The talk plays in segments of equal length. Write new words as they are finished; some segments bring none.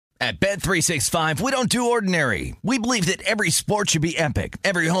At Bet365, we don't do ordinary. We believe that every sport should be epic.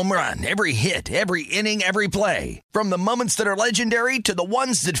 Every home run, every hit, every inning, every play. From the moments that are legendary to the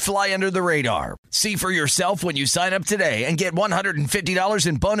ones that fly under the radar. See for yourself when you sign up today and get $150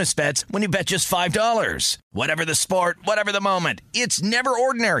 in bonus bets when you bet just $5. Whatever the sport, whatever the moment, it's never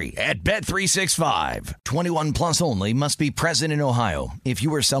ordinary at Bet365. 21 plus only. Must be present in Ohio. If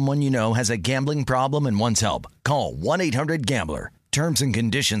you or someone you know has a gambling problem and wants help, call 1-800-GAMBLER. Terms and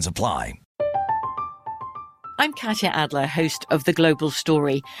conditions apply. I'm Katya Adler, host of The Global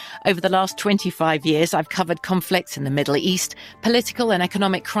Story. Over the last 25 years, I've covered conflicts in the Middle East, political and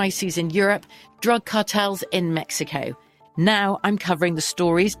economic crises in Europe, drug cartels in Mexico. Now I'm covering the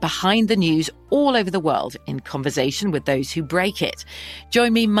stories behind the news all over the world in conversation with those who break it.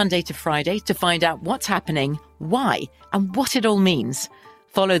 Join me Monday to Friday to find out what's happening, why, and what it all means.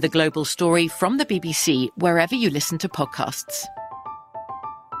 Follow The Global Story from the BBC wherever you listen to podcasts.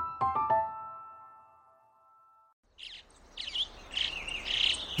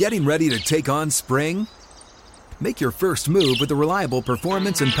 Getting ready to take on spring? Make your first move with the reliable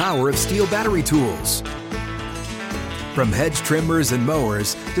performance and power of Steel battery tools. From hedge trimmers and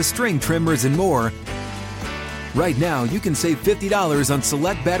mowers to string trimmers and more, right now you can save $50 on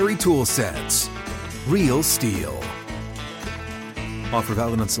select battery tool sets. Real Steel. Offer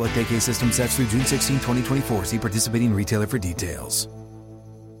valid on select AK system sets through June 16, 2024. See participating retailer for details.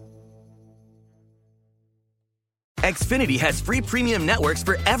 Xfinity has free premium networks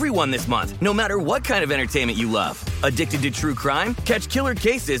for everyone this month, no matter what kind of entertainment you love. Addicted to true crime? Catch killer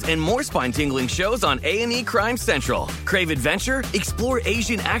cases and more spine-tingling shows on A&E Crime Central. Crave adventure? Explore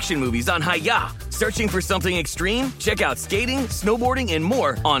Asian action movies on Hi-YAH. Searching for something extreme? Check out skating, snowboarding, and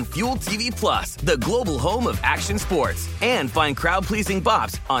more on Fuel TV Plus, the global home of action sports. And find crowd-pleasing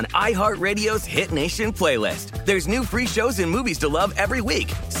bops on iHeartRadio's Hit Nation playlist. There's new free shows and movies to love every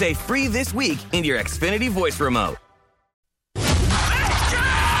week. Say free this week in your Xfinity voice remote.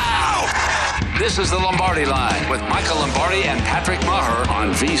 This is the Lombardi Line with Michael Lombardi and Patrick Maher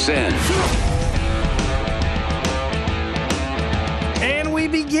on VSiN. And we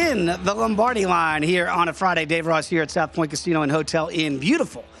begin the Lombardi Line here on a Friday. Dave Ross here at South Point Casino and Hotel in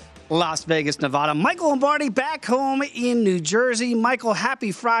beautiful Las Vegas, Nevada. Michael Lombardi back home in New Jersey. Michael,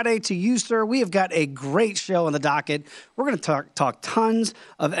 happy Friday to you, sir. We have got a great show on the docket. We're going to talk tons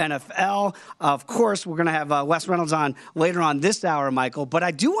of NFL. Of course, we're going to have Wes Reynolds on later on this hour, Michael. But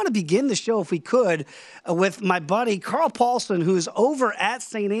I do want to begin the show, if we could, with my buddy Carl Paulson, who is over at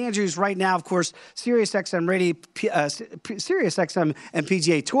St. Andrews right now. Of course, SiriusXM Radio, SiriusXM and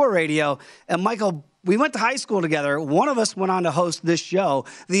PGA Tour Radio. And Michael, we went to high school together. One of us went on to host this show.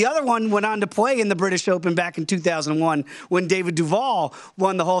 The other one went on to play in the British Open back in 2001 when David Duval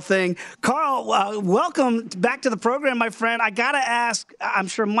won the whole thing. Carl, welcome back to the program, my friend. I got to ask, I'm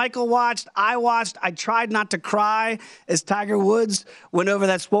sure Michael watched, I watched. I tried not to cry as Tiger Woods went over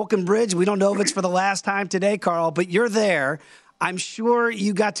that Swolken Bridge. We don't know if it's for the last time today, Carl, but you're there. I'm sure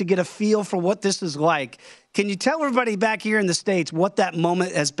you got to get a feel for what this is like. Can you tell everybody back here in the States what that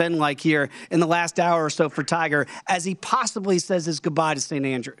moment has been like here in the last hour or so for Tiger as he possibly says his goodbye to St.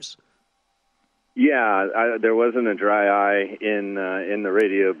 Andrews? Yeah, there wasn't a dry eye in the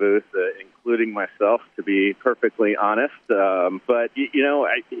radio booth, including myself, to be perfectly honest. But you know,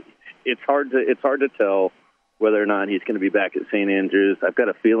 it's hard to tell whether or not he's going to be back at St. Andrews. I've got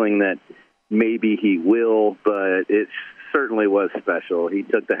a feeling that maybe he will, but it certainly was special. He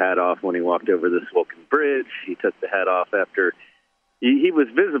took the hat off when he walked over the Swolken Bridge. He took the hat off after he was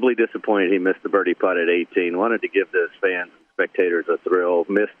visibly disappointed he missed the birdie putt at 18. Wanted to give those fans and spectators a thrill.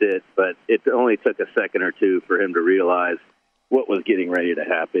 Missed it, but it only took a second or two for him to realize what was getting ready to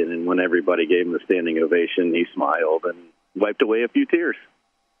happen. And when everybody gave him the standing ovation, he smiled and wiped away a few tears.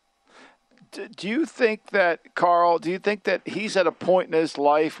 Do you think that, Carl, he's at a point in his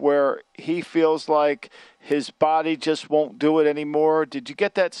life where he feels like his body just won't do it anymore? Did you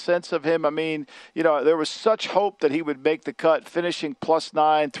get that sense of him? I mean, you know, there was such hope that he would make the cut, finishing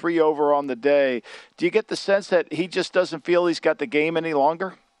 +9, 3 over on the day. Do you get the sense that he just doesn't feel he's got the game any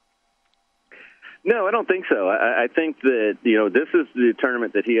longer? No, I don't think so. I think that, you know, this is the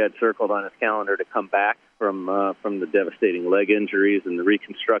tournament that he had circled on his calendar to come back from the devastating leg injuries and the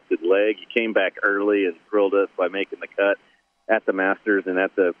reconstructed leg. He came back early and thrilled us by making the cut at the Masters and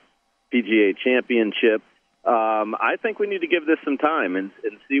at the PGA Championship. I think we need to give this some time and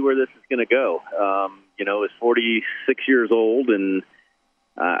see where this is going to go. You know, he's 46 years old, and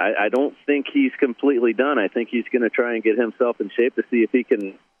I don't think he's completely done. I think he's going to try and get himself in shape to see if he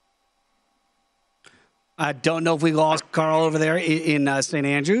can. I don't know if we lost Carl over there in St.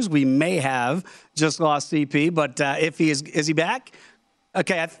 Andrews. We may have just lost CP, but if he is he back?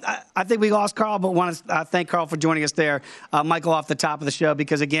 Okay, I think we lost Carl, but want to thank Carl for joining us there. Michael off the top of the show,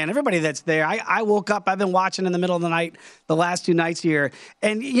 because, again, everybody that's there, I woke up, I've been watching in the middle of the night the last 2 nights here.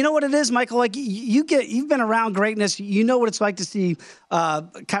 And you know what it is, Michael? Like, you've been around greatness. You know what it's like to see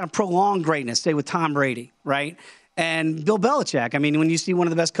kind of prolonged greatness, say with Tom Brady, right? And Bill Belichick. I mean, when you see one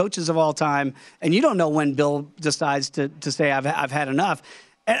of the best coaches of all time, and you don't know when Bill decides to say, I've had enough.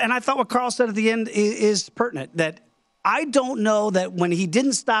 And I thought what Carl said at the end is pertinent, that I don't know that when he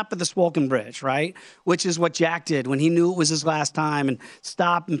didn't stop at the Swolken Bridge, right, which is what Jack did when he knew it was his last time and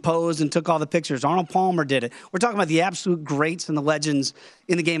stopped and posed and took all the pictures. Arnold Palmer did it. We're talking about the absolute greats and the legends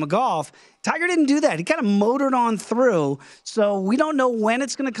in the game of golf. Tiger didn't do that. He kind of motored on through. So we don't know when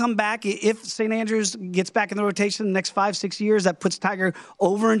it's going to come back. If St. Andrews gets back in the rotation in the next 5-6 years, that puts Tiger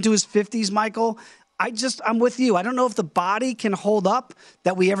over into his 50s, Michael. I'm with you. I don't know if the body can hold up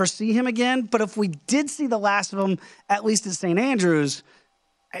that we ever see him again. But if we did see the last of him, at least at St. Andrews,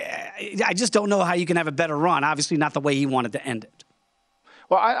 I just don't know how you can have a better run. Obviously not the way he wanted to end it.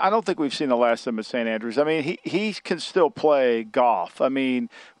 Well, I don't think we've seen the last of him at St. Andrews. I mean, he can still play golf. I mean,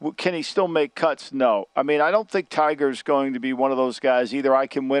 can he still make cuts? No. I mean, I don't think Tiger's going to be one of those guys, either I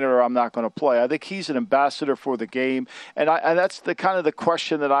can win it or I'm not going to play. I think he's an ambassador for the game. And that's the kind of the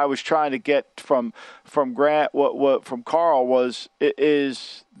question that I was trying to get from Grant, from Carl was,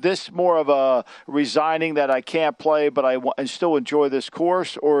 is this more of a resigning that I can't play, but I still enjoy this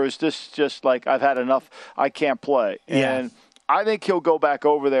course? Or is this just like, I've had enough, I can't play? Yeah. And I think he'll go back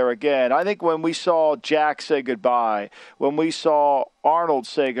over there again. I think when we saw Jack say goodbye, when we saw Arnold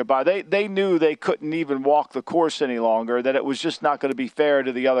say goodbye, they knew they couldn't even walk the course any longer, that it was just not going to be fair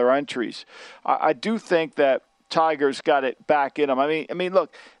to the other entries. I do think that Tiger's got it back in him. I mean,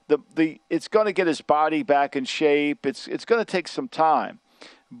 look, it's going to get his body back in shape. It's going to take some time.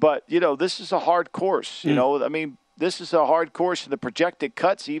 But, this is a hard course. I mean, this is a hard course, and the projected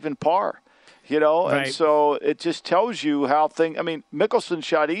cuts even par. Right. And so it just tells you how Mickelson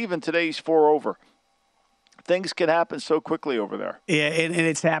shot even today. He's 4 over. Things can happen so quickly over there. Yeah, and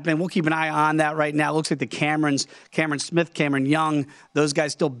it's happening. We'll keep an eye on that right now. It looks like the Cameron Smith, Cameron Young, those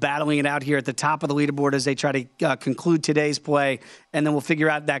guys still battling it out here at the top of the leaderboard as they try to conclude today's play, and then we'll figure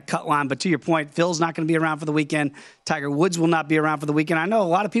out that cut line. But to your point, Phil's not going to be around for the weekend. Tiger Woods will not be around for the weekend. I know a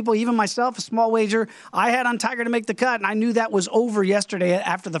lot of people, even myself, a small wager, I had on Tiger to make the cut, and I knew that was over yesterday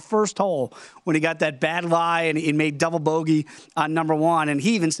after the first hole when he got that bad lie and he made double bogey on number 1. And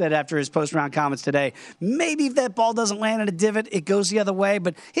he even said after his post-round comments today, maybe if that ball doesn't land in a divot, it goes the other way.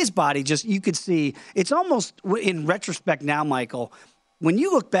 But his body just, you could see, it's almost in retrospect now, Michael, when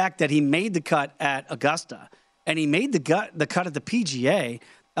you look back that he made the cut at Augusta and he made the cut at the PGA,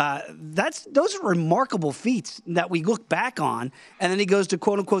 those are remarkable feats that we look back on. And then he goes to,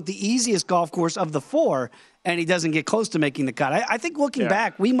 quote unquote, the easiest golf course of the 4, and he doesn't get close to making the cut. I think looking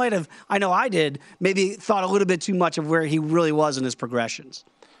back, we might have, I know I did, maybe thought a little bit too much of where he really was in his progressions.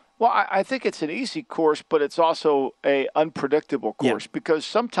 Well, I think it's an easy course, but it's also a unpredictable course because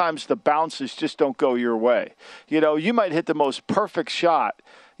sometimes the bounces just don't go your way. You might hit the most perfect shot.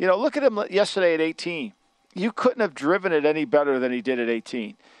 Look at him yesterday at 18. You couldn't have driven it any better than he did at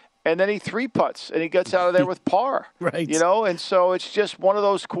 18. And then he 3-putts, and he gets out of there with par. Right. And so it's just one of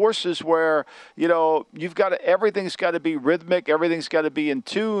those courses where, you've got to, everything's got to be rhythmic, everything's got to be in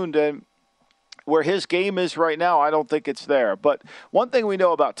tune, and where his game is right now, I don't think it's there. But one thing we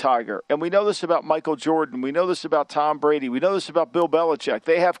know about Tiger, and we know this about Michael Jordan, we know this about Tom Brady, we know this about Bill Belichick,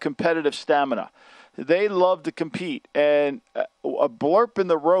 they have competitive stamina. They love to compete, and a blurb in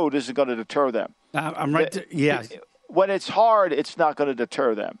the road isn't going to deter them. I'm right there. Yeah. When it's hard, it's not going to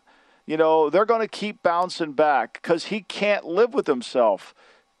deter them. They're going to keep bouncing back because he can't live with himself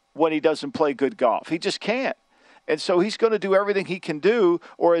when he doesn't play good golf. He just can't. And so he's going to do everything he can do,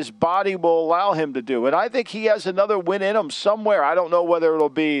 or his body will allow him to do. And I think he has another win in him somewhere. I don't know whether it'll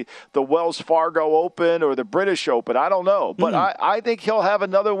be the Wells Fargo Open or the British Open. I don't know. But I think he'll have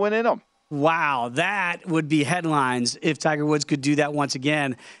another win in him. Wow, that would be headlines if Tiger Woods could do that once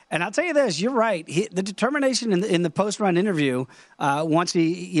again. And I'll tell you this, you're right. The determination in the post-run interview, once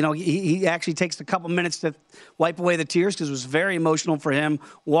he actually takes a couple minutes to wipe away the tears because it was very emotional for him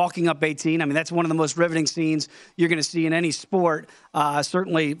walking up 18. I mean, that's one of the most riveting scenes you're going to see in any sport.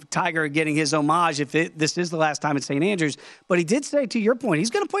 Certainly Tiger getting his homage if this is the last time at St. Andrews. But he did say, to your point, he's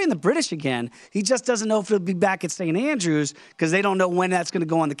going to play in the British again. He just doesn't know if he'll be back at St. Andrews because they don't know when that's going to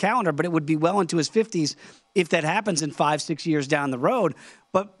go on the calendar, but it would be well into his 50s if that happens in 5-6 years down the road.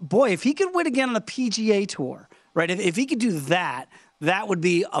 But, boy, if he could win again on the PGA Tour, right, if he could do that, that would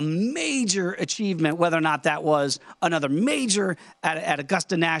be a major achievement, whether or not that was another major at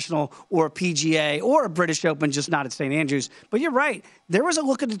Augusta National or a PGA or a British Open, just not at St. Andrews. But you're right. There was a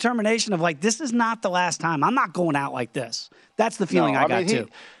look of determination of like, this is not the last time. I'm not going out like this. That's the feeling I got too.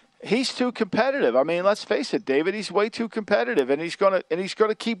 He's too competitive. I mean, let's face it, David. He's way too competitive, and he's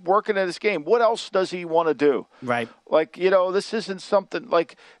gonna keep working at his game. What else does he want to do? Right. Like, this isn't something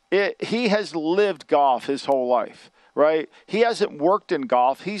like he has lived golf his whole life. Right? He hasn't worked in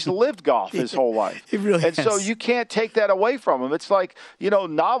golf. He's lived golf his whole life. He really has. So you can't take that away from him. It's like,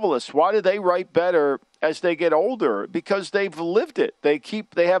 novelists, why do they write better as they get older? Because they've lived it. They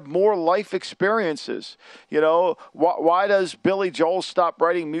have more life experiences. Why does Billy Joel stop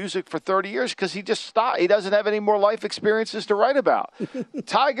writing music for 30 years? Because he just stopped. He doesn't have any more life experiences to write about.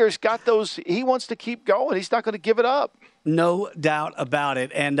 Tiger's got those. He wants to keep going. He's not going to give it up. No doubt about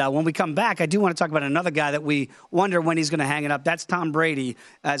it. And when we come back, I do want to talk about another guy that we wonder when he's going to hang it up. That's Tom Brady,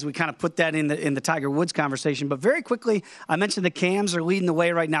 as we kind of put that in the Tiger Woods conversation. But very quickly, I mentioned the Cams are leading the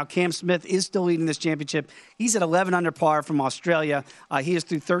way right now. Cam Smith is still leading this championship. He's at 11 under par from Australia. He is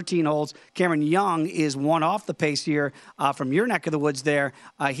through 13 holes. Cameron Young is one off the pace here from your neck of the woods there.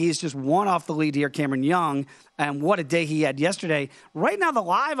 He is just one off the lead here, Cameron Young. And what a day he had yesterday. Right now, the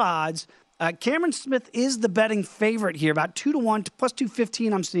live odds, Cameron Smith is the betting favorite here, about 2-1, plus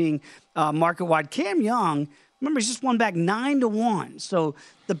 215 I'm seeing market-wide. Cam Young, remember, he's just won back 9-1. So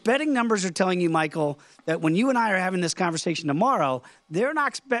the betting numbers are telling you, Michael, that when you and I are having this conversation tomorrow, they're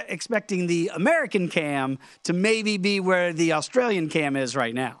not expecting the American Cam to maybe be where the Australian Cam is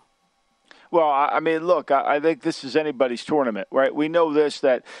right now. Well, I mean, look, I think this is anybody's tournament, right? We know this,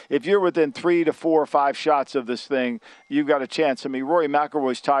 that if you're within 3 to 4 or 5 shots of this thing, you've got a chance. I mean, Rory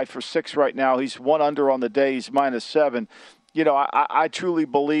McIlroy's tied for 6 right now. He's 1 under on the day. He's -7. I truly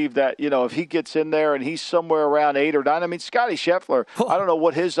believe that, if he gets in there and he's somewhere around 8 or 9. I mean, Scotty Scheffler, I don't know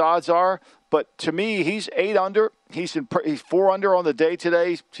what his odds are, but to me, he's 8 under. He's 4 under on the day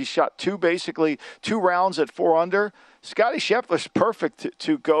today. He shot 2 rounds at 4 under. Scotty Scheffler's perfect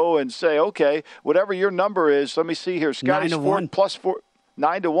to go and say, okay, whatever your number is, let me see here. Scotty's 4 plus 4,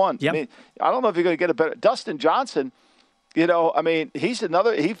 9-1. Yep. I mean, I don't know if you're going to get a better. Dustin Johnson, he's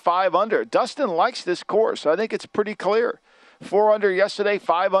 5 under. Dustin likes this course. I think it's pretty clear. 4 under yesterday,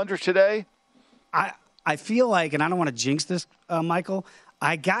 5 under today. I feel like, and I don't want to jinx this, Michael,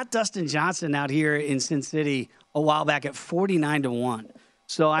 I got Dustin Johnson out here in Sin City a while back at 49-1.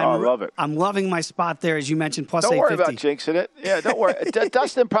 So I love it. I'm loving my spot there, as you mentioned, plus 850. Don't worry about jinxing it. Yeah, don't worry.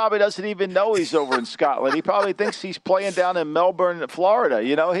 Dustin probably doesn't even know he's over in Scotland. He probably thinks he's playing down in Melbourne, Florida.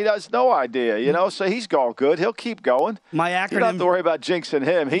 He has no idea, so he's all good. He'll keep going. My acronym. You don't have to worry about jinxing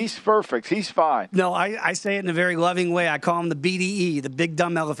him. He's perfect. He's fine. No, I say it in a very loving way. I call him the BDE, the big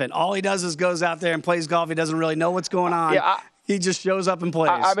dumb elephant. All he does is goes out there and plays golf. He doesn't really know what's going on. Yeah, he just shows up and plays.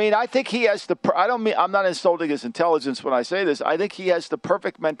 I mean, I think he has I'm not insulting his intelligence when I say this. I think he has the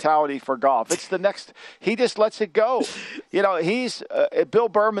perfect mentality for golf. It's the next. He just lets it go. He's Bill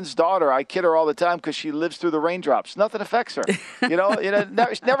Berman's daughter. I kid her all the time because she lives through the raindrops. Nothing affects her. She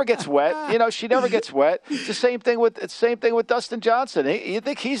never gets wet. She never gets wet. It's the same thing with Dustin Johnson. You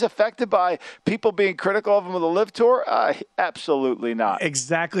think he's affected by people being critical of him with the LIV Tour? Absolutely not.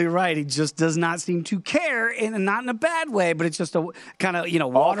 Exactly right. He just does not seem to care, and not in a bad way, but it's just a kind of,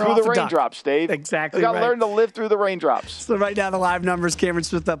 water all through off the raindrops, Dave. Exactly. We got to learn to live through the raindrops. So right now the live numbers: Cameron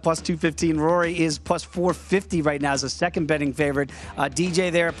Smith at plus 215. Rory is plus 450 right now as a second betting favorite.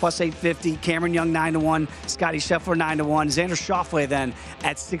 DJ there at plus 850. Cameron Young 9-1. Scotty Scheffler 9-1. Xander Schauffele then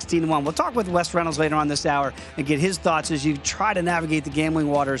at 16-1. We'll talk with Wes Reynolds later on this hour and get his thoughts as you try to navigate the gambling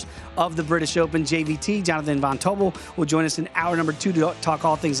waters of the British Open. JVT, Jonathan Von Tobel, will join us in hour number 2 to talk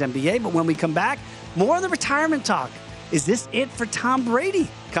all things NBA. But when we come back, more of the retirement talk. Is this it for Tom Brady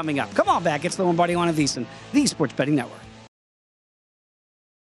coming up? Come on back. It's the Lombardi Line of VSiN, the Sports Betting Network.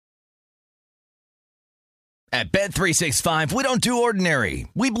 At Bet365, we don't do ordinary.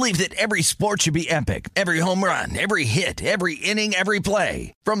 We believe that every sport should be epic. Every home run, every hit, every inning, every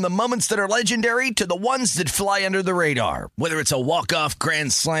play. From the moments that are legendary to the ones that fly under the radar. Whether it's a walk-off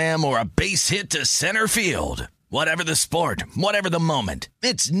grand slam or a base hit to center field. Whatever the sport, whatever the moment,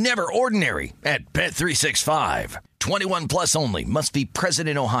 it's never ordinary at Bet365. 21 plus only. Must be present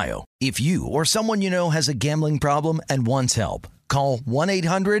in Ohio. If you or someone you know has a gambling problem and wants help, call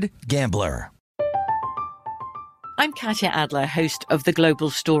 1-800-GAMBLER. I'm Katya Adler, host of The Global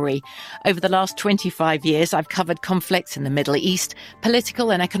Story. Over the last 25 years, I've covered conflicts in the Middle East,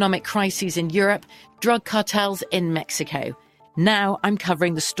 political and economic crises in Europe, drug cartels in Mexico. Now I'm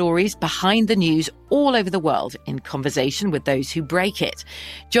covering the stories behind the news all over the world in conversation with those who break it.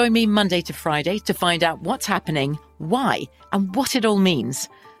 Join me Monday to Friday to find out what's happening, why, and what it all means.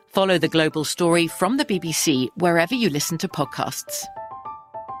 Follow The Global Story from the BBC wherever you listen to podcasts.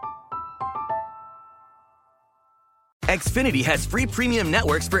 Xfinity has free premium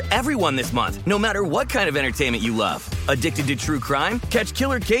networks for everyone this month, no matter what kind of entertainment you love. Addicted to true crime? Catch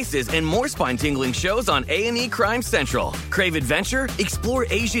killer cases and more spine-tingling shows on A&E Crime Central. Crave adventure? Explore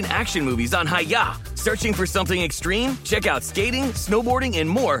Asian action movies on Hi-Ya. Searching for something extreme? Check out skating, snowboarding, and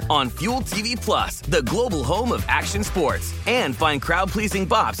more on Fuel TV Plus, the global home of action sports. And find crowd-pleasing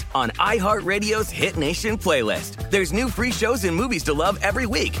bops on iHeartRadio's Hit Nation playlist. There's new free shows and movies to love every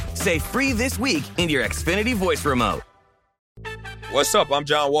week. Say free this week in your Xfinity voice remote. What's up? I'm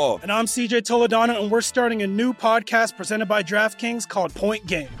John Wall. And I'm CJ Toledano, and we're starting a new podcast presented by DraftKings called Point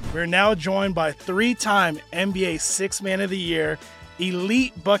Game. We're now joined by three-time NBA Sixth Man of the Year,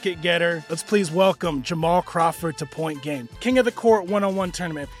 elite bucket getter. Let's please welcome Jamal Crawford to Point Game. King of the Court one-on-one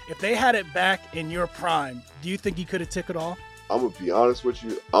tournament. If they had it back in your prime, do you think you could have took it all? I'm going to be honest with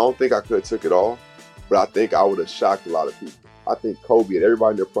you. I don't think I could have took it all, but I think I would have shocked a lot of people. I think Kobe and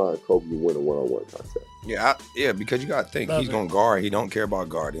everybody in their prime, Kobe would win a one-on-one contest. Yeah, because you got to think, he's going to guard. He don't care about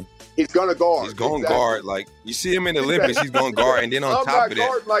guarding. He's going to guard. He's going to guard. Like, you see him in the Olympics, he's going to guard. And then on top of that.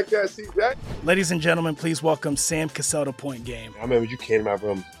 I'm not like that, CJ. Ladies and gentlemen, please welcome Sam Cassell to Point Game. I remember you came out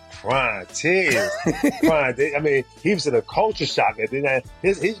from crying, tears, crying. I mean, he was in a culture shock. And then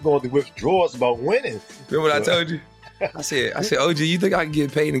he's going through withdrawals about winning. Remember what I told you? I said, OG, you think I can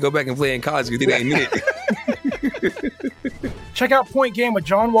get paid and go back and play in college because it ain't it? Check out Point Game with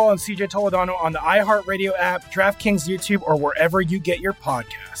John Wall and CJ Toledano on the iHeartRadio app, DraftKings YouTube, or wherever you get your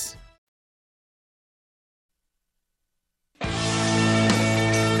podcasts.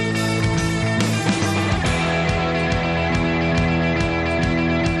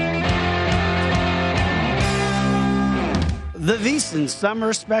 The VEASAN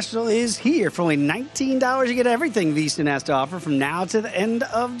Summer Special is here. For only $19, you get everything VEASAN has to offer from now to the end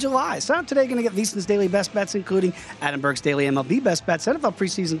of July. Sign up today, going to get VEASAN's daily best bets, including Adam Burke's daily MLB best bets, NFL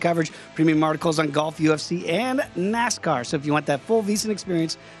preseason coverage, premium articles on golf, UFC, and NASCAR. So if you want that full VEASAN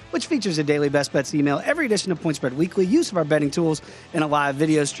experience, which features a daily best bets email, every edition of Point Spread Weekly, use of our betting tools, and a live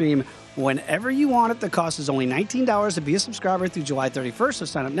video stream whenever you want it. The cost is only $19 to be a subscriber through July 31st. So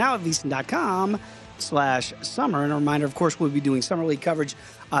sign up now at VEASAN.com/summer. And a reminder, of course, we'll be doing Summer League coverage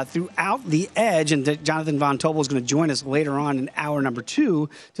throughout the Edge. And Jonathan Von Tobel is going to join us later on in hour number 2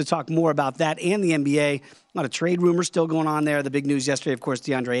 to talk more about that and the NBA. A lot of trade rumors still going on there. The big news yesterday, of course,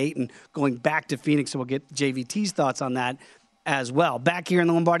 DeAndre Ayton going back to Phoenix. So we'll get JVT's thoughts on that as well. Back here in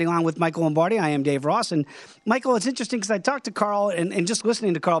the Lombardi line with Michael Lombardi, I am Dave Ross. And Michael, it's interesting because I talked to Carl and just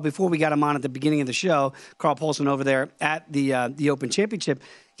listening to Carl before we got him on at the beginning of the show, Carl Poulsen over there at the Open Championship,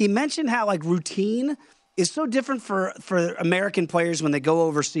 he mentioned how like routine is so different for American players when they go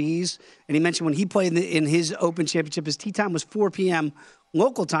overseas. And he mentioned when he played in his Open Championship, his tee time was 4 p.m.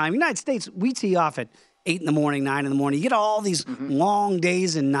 local time. United States, we tee off at 8 in the morning, 9 in the morning. You get all these long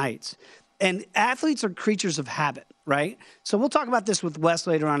days and nights. And athletes are creatures of habit, right? So we'll talk about this with Wes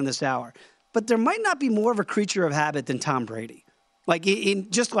later on in this hour. But there might not be more of a creature of habit than Tom Brady. Like,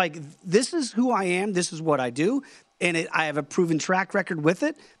 just like, this is who I am, this is what I do, and I have a proven track record with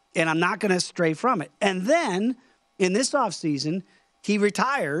it, and I'm not going to stray from it. And then, in this offseason, he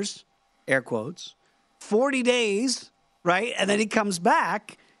retires, air quotes, 40 days, right? And then he comes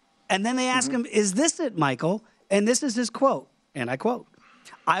back, and then they ask him, is this it, Michael? And this is his quote, and I quote,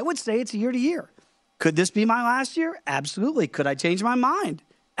 I would say it's year to year. Could this be my last year? Absolutely. Could I change my mind?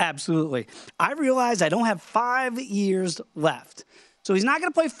 Absolutely. I realize I don't have 5 years left. So he's not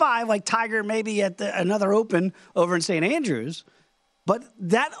going to play 5 like Tiger maybe at another Open over in St. Andrews. But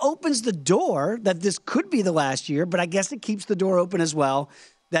that opens the door that this could be the last year, but I guess it keeps the door open as well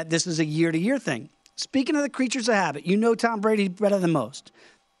that this is a year-to-year thing. Speaking of the creatures of habit, you know Tom Brady better than most.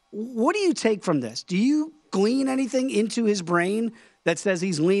 What do you take from this? Do you glean anything into his brain that says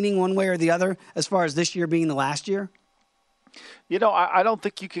he's leaning one way or the other as far as this year being the last year? You know, I don't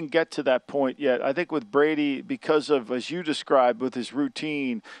think you can get to that point yet. I think with Brady, because of, as you described, with his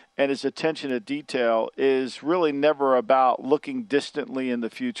routine and his attention to detail, is really never about looking distantly in the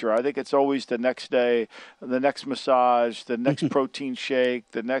future. I think it's always the next day, the next massage, the next protein shake,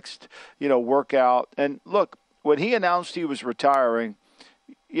 the next, workout. And look, when he announced he was retiring,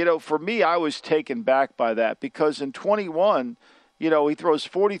 for me, I was taken back by that because in 21, he throws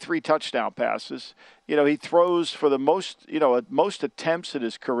 43 touchdown passes. He throws for the most attempts in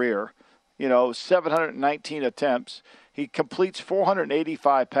his career, 719 attempts. He completes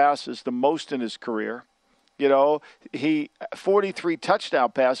 485 passes, the most in his career. You know, he 43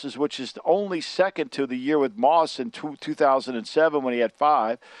 touchdown passes, which is only second to the year with Moss in 2007 when he had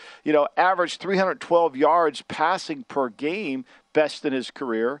 5. You know, averaged 312 yards passing per game, best in his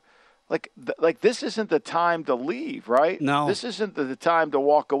career. Like this isn't the time to leave, right? No. This isn't the time to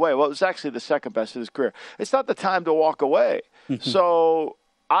walk away. Well, it was actually the second best in his career. It's not the time to walk away. So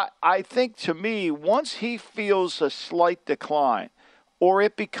I think, to me, once he feels a slight decline or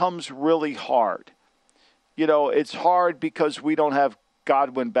it becomes really hard, you know, it's hard because we don't have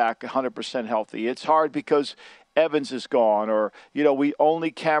Godwin back 100% healthy. It's hard because Evans is gone, or, you know, we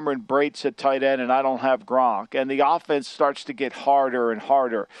only Cameron Brates at tight end and I don't have Gronk, and the offense starts to get harder and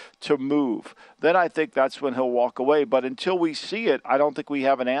harder to move. Then I think that's when he'll walk away. But until we see it, I don't think we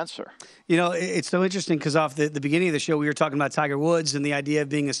have an answer. You know, it's so interesting because off the beginning of the show, we were talking about Tiger Woods and the idea of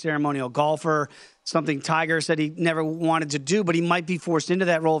being a ceremonial golfer, something Tiger said he never wanted to do, but he might be forced into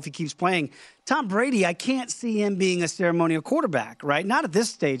that role if he keeps playing. Tom Brady, I can't see him being a ceremonial quarterback, right? Not at this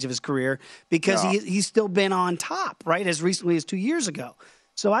stage of his career, because he's still been on top, right, as recently as 2 years ago.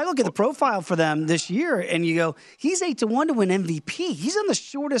 So I look at the profile for them this year, and you go, he's 8-1 to win MVP. He's on the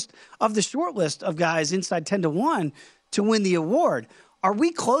shortest of the short list of guys inside 10-1 to win the award. Are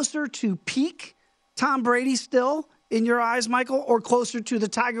we closer to peak Tom Brady still in your eyes, Michael, or closer to the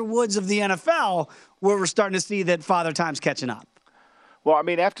Tiger Woods of the NFL, where we're starting to see that Father Time's catching up? Well, I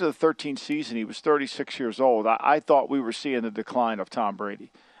mean, after the 13th season, he was 36 years old. I thought we were seeing the decline of Tom Brady.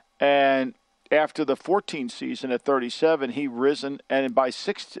 And after the 14th season at 37, he risen, and by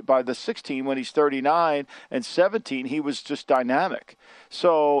the 16, when he's 39 and 17, he was just dynamic.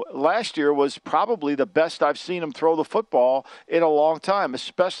 So last year was probably the best I've seen him throw the football in a long time,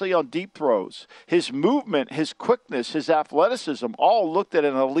 especially on deep throws. His movement, his quickness, his athleticism all looked at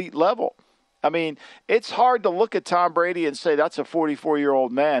an elite level. I mean, it's hard to look at Tom Brady and say that's a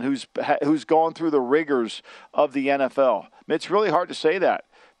 44-year-old man who's gone through the rigors of the NFL. I mean, it's really hard to say that,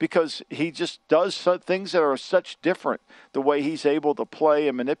 because he just does things that are such different, the way he's able to play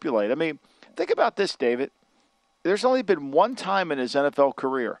and manipulate. I mean, think about this, David. There's only been one time in his NFL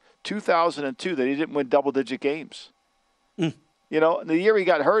career, 2002, that he didn't win double-digit games. You know, the year he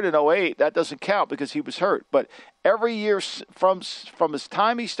got hurt in 2008, that doesn't count because he was hurt. But every year from his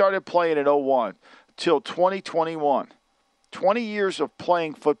time he started playing in 2001 till 2021, 20 years of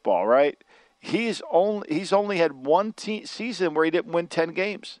playing football, right? He's only had one season where he didn't win 10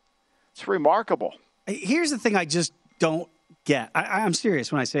 games. It's remarkable. Here's the thing I just don't get. I'm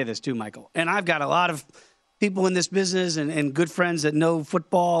serious when I say this too, Michael. And I've got a lot of people in this business and good friends that know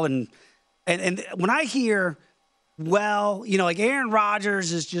football. And when I hear, well, you know, like Aaron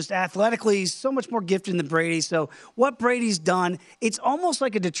Rodgers is just athletically so much more gifted than Brady. So what Brady's done, it's almost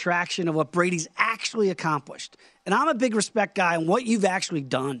like a detraction of what Brady's actually accomplished. And I'm a big respect guy on what you've actually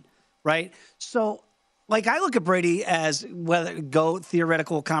done. Right? So, like, I look at Brady as whether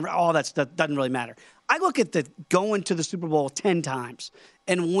theoretical, all that stuff doesn't really matter. I look at the going to the Super Bowl 10 times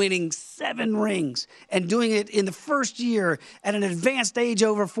and winning 7 rings and doing it in the first year at an advanced age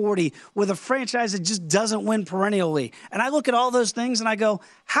over 40 with a franchise that just doesn't win perennially. And I look at all those things and I go,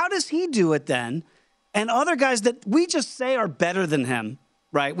 how does he do it then? And other guys that we just say are better than him,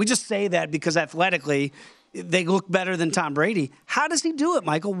 right? We just say that because athletically they look better than Tom Brady. How does he do it,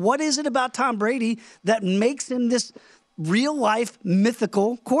 Michael? What is it about Tom Brady that makes him this real-life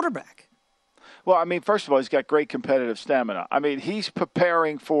mythical quarterback? Well, I mean, first of all, he's got great competitive stamina. I mean, he's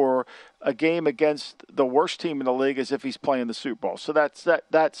preparing for a game against the worst team in the league as if he's playing the Super Bowl. So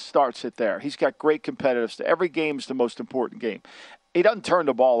that starts it there. He's got great competitive stamina. Every game is the most important game. He doesn't turn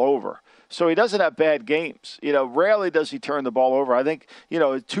the ball over. So he doesn't have bad games. You know, rarely does he turn the ball over. I think,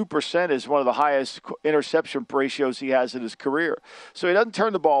 2% is one of the highest interception ratios he has in his career. So he doesn't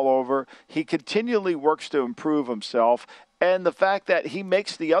turn the ball over. He continually works to improve himself. And the fact that he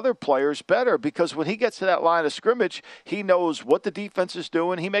makes the other players better, because when he gets to that line of scrimmage, he knows what the defense is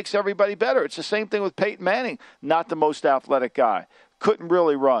doing. He makes everybody better. It's the same thing with Peyton Manning, not the most athletic guy. Couldn't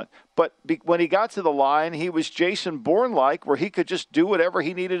really run. But when he got to the line, he was Jason Bourne-like, where he could just do whatever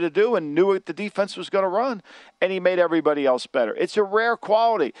he needed to do and knew what the defense was going to run, and he made everybody else better. It's a rare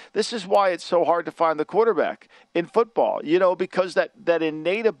quality. This is why it's so hard to find the quarterback in football, because that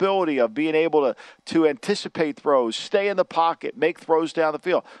innate ability of being able to anticipate throws, stay in the pocket, make throws down the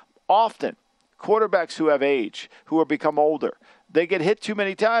field. Often, quarterbacks who have age, who have become older, they get hit too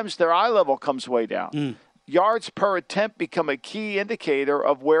many times, their eye level comes way down. Yards per attempt become a key indicator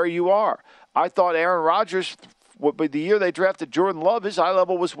of where you are. I thought Aaron Rodgers, the year they drafted Jordan Love, his eye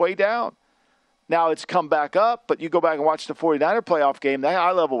level was way down. Now it's come back up, but you go back and watch the 49er playoff game, that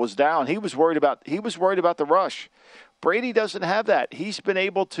eye level was down. He was worried about the rush. Brady doesn't have that. He's been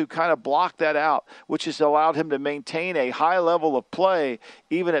able to kind of block that out, which has allowed him to maintain a high level of play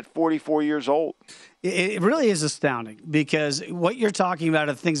even at 44 years old. It really is astounding because what you're talking about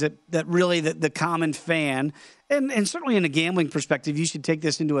are things that really the common fan, and certainly in a gambling perspective, you should take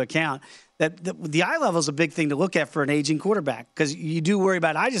this into account, that the eye level is a big thing to look at for an aging quarterback because you do worry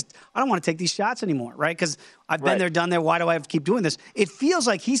about, I don't want to take these shots anymore, right? Because I've been there, done there. Why do I have to keep doing this? It feels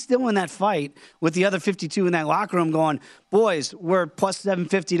like he's still in that fight with the other 52 in that locker room going, boys, we're plus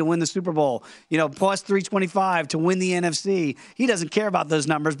 750 to win the Super Bowl, plus 325 to win the NFC. He doesn't care about those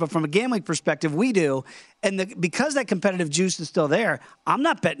numbers, but from a gambling perspective, we do. And because that competitive juice is still there, I'm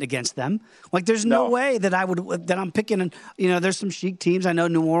not betting against them. Like, there's no way that I'm picking, there's some chic teams. I know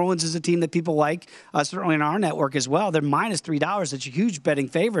New Orleans is a team that people like, certainly in our network as well. They're minus $3. It's a huge betting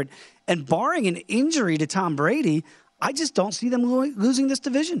favorite. And barring an injury to Tom Brady, I just don't see them losing this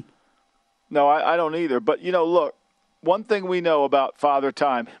division. No, I don't either. But, look, one thing we know about Father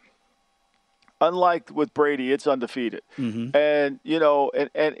Time, unlike with Brady, it's undefeated. Mm-hmm. And,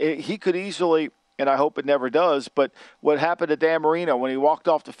 he could easily, and I hope it never does, but what happened to Dan Marino when he walked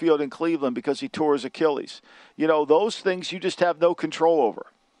off the field in Cleveland because he tore his Achilles, those things you just have no control over.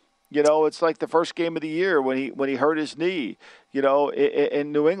 It's like the first game of the year when he hurt his knee,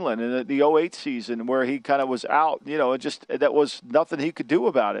 in New England in the 2008 season where he kind of was out, that was nothing he could do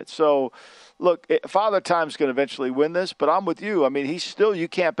about it. So, look, Father Time's going to eventually win this, but I'm with you. I mean, you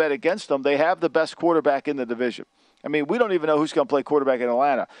can't bet against them. They have the best quarterback in the division. I mean, we don't even know who's going to play quarterback in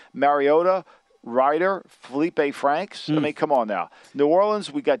Atlanta. Mariota, Ryder, Felipe Franks. I mean, come on now. New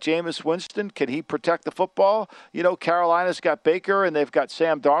Orleans, we got Jameis Winston. Can he protect the football? Carolina's got Baker, and they've got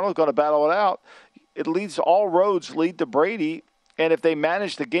Sam Darnold going to battle it out. All roads lead to Brady, and if they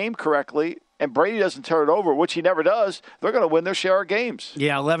manage the game correctly, and Brady doesn't turn it over, which he never does, they're going to win their share of games.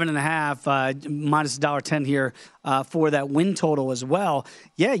 Yeah, 11.5, minus $1.10 here for that win total as well.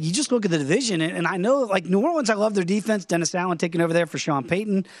 Yeah, you just look at the division, and I know, like, New Orleans, I love their defense. Dennis Allen taking over there for Sean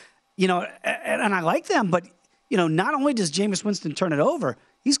Payton. And I like them, but, not only does Jameis Winston turn it over,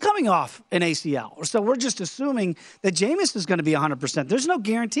 he's coming off an ACL. So we're just assuming that Jameis is going to be 100%. There's no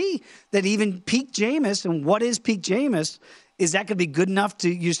guarantee that even peak Jameis, and what is peak Jameis, is that going to be good enough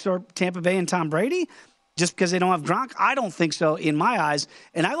to usurp Tampa Bay and Tom Brady just because they don't have Gronk? I don't think so in my eyes.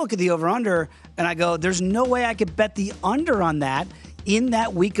 And I look at the over-under, and I go, there's no way I could bet the under on that in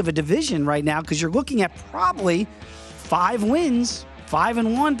that week of a division right now because you're looking at probably 5 wins,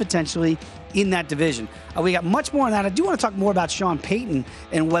 5-1 potentially in that division. We got much more on that. I do want to talk more about Sean Payton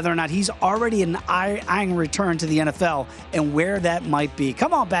and whether or not he's already an eyeing return to the NFL and where that might be.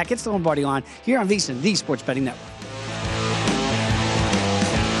 Come on back. It's the Lombardi Line here on VSiN, the Sports Betting Network.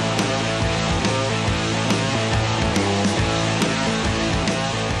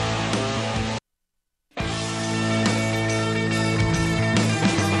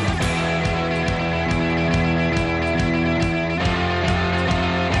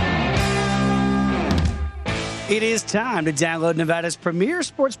 It is time to download Nevada's premier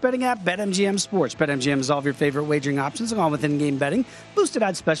sports betting app, BetMGM Sports. BetMGM has all of your favorite wagering options, along with in-game betting, boosted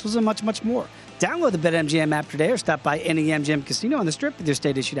odds specials, and much, much more. Download the BetMGM app today or stop by any MGM casino on the Strip with your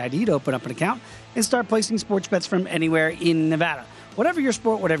state-issued ID to open up an account and start placing sports bets from anywhere in Nevada. Whatever your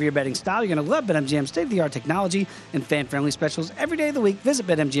sport, whatever your betting style, you're going to love BetMGM's state-of-the-art technology and fan-friendly specials every day of the week. Visit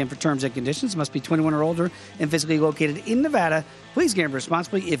BetMGM for terms and conditions. Must be 21 or older and physically located in Nevada. Please gamble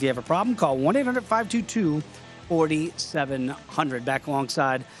responsibly. If you have a problem, call 1-800-522-4700. Back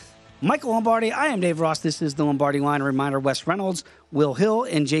alongside Michael Lombardi. I am Dave Ross. This is the Lombardi Line. A reminder, Wes Reynolds, Will Hill,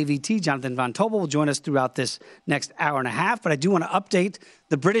 and JVT, Jonathan Von Tobel, will join us throughout this next hour and a half. But I do want to update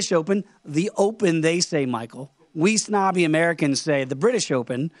the British Open. The Open, they say, Michael. We snobby Americans say the British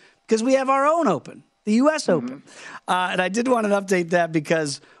Open because we have our own Open, the U.S. Open. And I did want to update that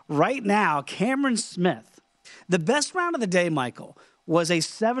because right now, Cameron Smith, the best round of the day, Michael, was a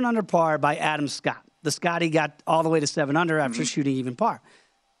 7-under par by Adam Scott. The Scotty got all the way to 7-under after shooting even par.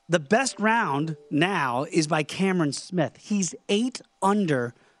 The best round now is by Cameron Smith. He's 8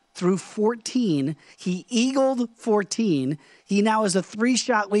 under through 14. He eagled 14. He now has a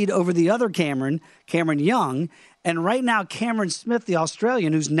 3-shot lead over the other Cameron Young. And right now, Cameron Smith, the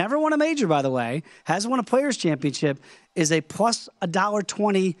Australian, who's never won a major, by the way, has won a Players' Championship, is a plus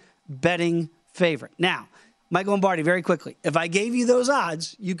 $1.20 betting favorite. Now, Michael Lombardi, very quickly, if I gave you those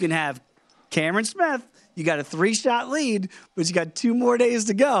odds, you can have Cameron Smith, you got a 3-shot lead, but you got 2 more days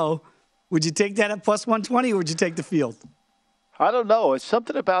to go. Would you take that at plus 120 or would you take the field? I don't know. It's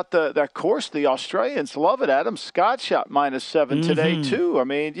something about that course. The Australians love it. Adam Scott shot -7 today too. I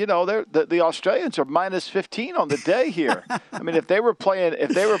mean, the Australians are -15 on the day here. I mean, if they were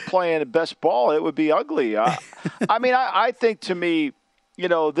playing best ball, it would be ugly. I think to me,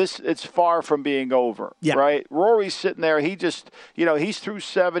 it's far from being over, right? Rory's sitting there. He just, he's through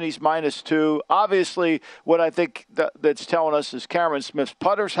 7. He's -2. Obviously, what I think that's telling us is Cameron Smith's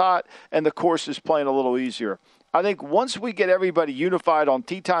putter's hot and the course is playing a little easier. I think once we get everybody unified on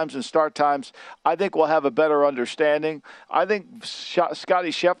tee times and start times, I think we'll have a better understanding. I think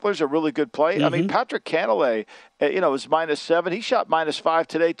Scotty Scheffler's a really good play. I mean, Patrick Cantlay, is -7. He shot -5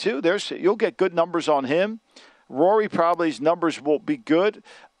 today too. You'll get good numbers on him. Rory probably's numbers will be good.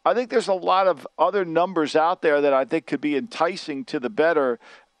 I think there's a lot of other numbers out there that I think could be enticing to the bettor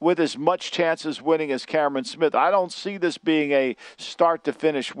with as much chance as winning as Cameron Smith. I don't see this being a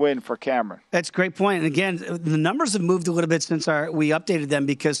start-to-finish win for Cameron. That's a great point. And again, the numbers have moved a little bit since we updated them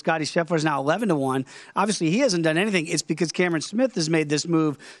because Scotty Scheffler is now 11-1. Obviously, he hasn't done anything. It's because Cameron Smith has made this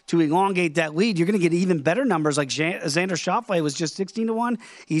move to elongate that lead. You're going to get even better numbers. Like Xander Schauffele was just 16-1.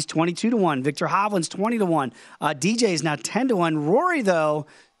 He's 22-1. Victor Hovland's 20-1. DJ is now 10-1. Rory, though,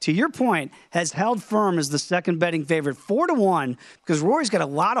 to your point, has held firm as the second betting favorite, 4-1, because Rory's got a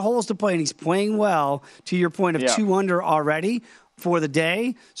lot of holes to play, and he's playing well, to your point of 2 under already for the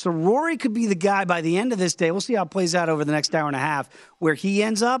day. So Rory could be the guy by the end of this day. We'll see how it plays out over the next hour and a half where he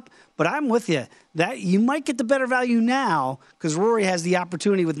ends up. But I'm with you. That you might get the better value now because Rory has the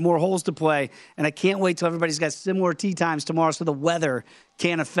opportunity with more holes to play. And I can't wait till everybody's got similar tee times tomorrow so the weather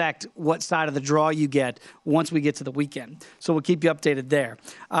can affect what side of the draw you get once we get to the weekend. So we'll keep you updated there.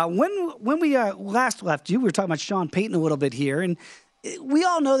 When we last left you, we were talking about Sean Payton a little bit here. And we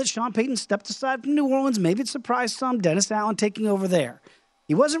all know that Sean Payton stepped aside from New Orleans. Maybe it surprised some. Dennis Allen taking over there.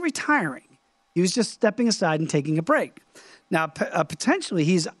 He wasn't retiring. He was just stepping aside and taking a break. Now, potentially,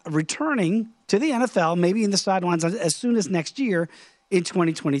 he's returning to the NFL, maybe in the sidelines as soon as next year in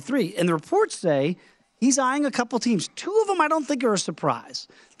 2023. And the reports say he's eyeing a couple teams. 2 of them I don't think are a surprise.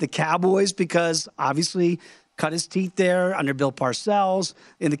 The Cowboys, because obviously cut his teeth there under Bill Parcells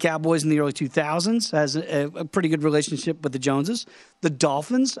in the Cowboys in the early 2000s, has a pretty good relationship with the Joneses. The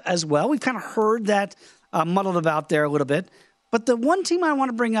Dolphins as well. We've kind of heard that muddled about there a little bit. But the one team I want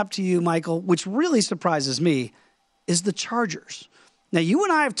to bring up to you, Michael, which really surprises me, is the Chargers. Now, you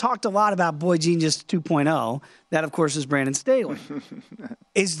and I have talked a lot about Boy Genius 2.0. That, of course, is Brandon Staley.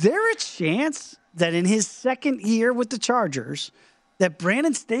 Is there a chance that in his second year with the Chargers, that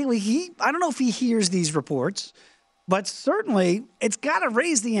Brandon Staley, I don't know if he hears these reports, but certainly it's got to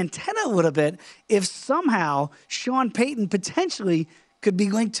raise the antenna a little bit if somehow Sean Payton potentially could be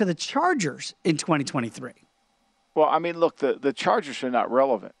linked to the Chargers in 2023? Well, I mean, look, the Chargers are not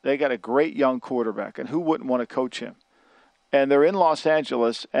relevant. They got a great young quarterback, and who wouldn't want to coach him? And they're in Los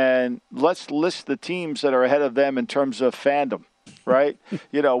Angeles, and let's list the teams that are ahead of them in terms of fandom, right?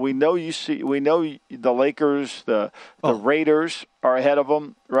 We know the Lakers, the Raiders are ahead of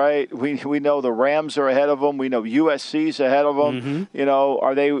them, right? We know the Rams are ahead of them. We know USC's ahead of them. Mm-hmm.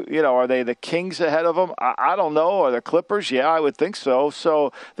 Are they the Kings ahead of them? I don't know. Are the Clippers? Yeah, I would think so.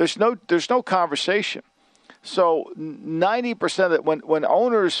 So there's no conversation. So 90% of it, when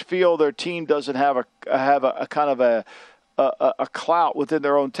owners feel their team doesn't have a kind of a clout within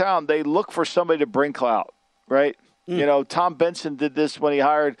their own town, they look for somebody to bring clout, right? Tom Benson did this when he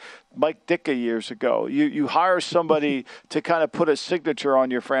hired Mike Ditka years ago. You hire somebody to kind of put a signature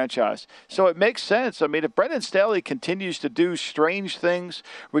on your franchise. So it makes sense. I mean, if Brandon Staley continues to do strange things,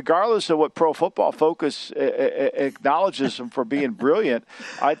 regardless of what Pro Football Focus acknowledges him for being brilliant,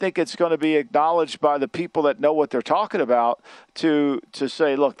 I think it's going to be acknowledged by the people that know what they're talking about to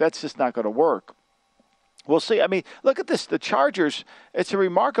say, look, that's just not going to work. We'll see. I mean, look at this. The Chargers, it's a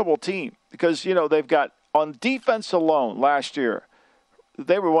remarkable team because, they've got, on defense alone last year,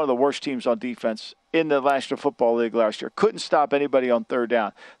 they were one of the worst teams on defense in the National Football League last year. Couldn't stop anybody on third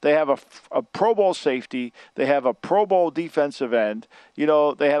down. They have a Pro Bowl safety. They have a Pro Bowl defensive end. They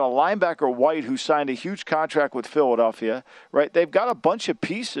had a linebacker, White, who signed a huge contract with Philadelphia, right? They've got a bunch of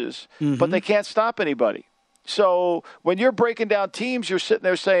pieces, but they can't stop anybody. So when you're breaking down teams, you're sitting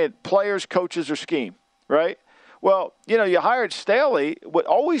there saying players, coaches, or scheme, right? Well, you hired Staley. What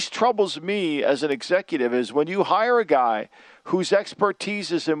always troubles me as an executive is when you hire a guy whose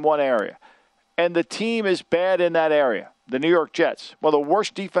expertise is in one area and the team is bad in that area. The New York Jets, one of the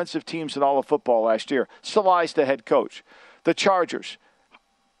worst defensive teams in all of football last year. Salai's the head coach. The Chargers,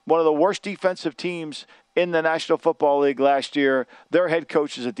 one of the worst defensive teams in the National Football League last year. Their head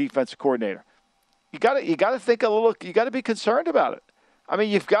coach is a defensive coordinator. You got to think a little. You got to be concerned about it. I mean,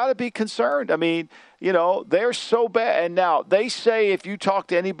 you've got to be concerned. I mean, they're so bad. And now they say if you talk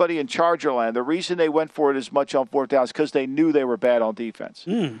to anybody in Chargerland, the reason they went for it as much on fourth down is because they knew they were bad on defense.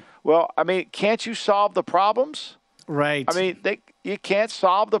 Well, I mean, can't you solve the problems? Right. I mean, you can't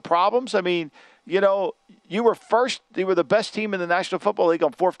solve the problems. I mean, you were the best team in the National Football League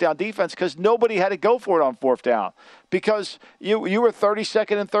on fourth down defense because nobody had to go for it on fourth down because you were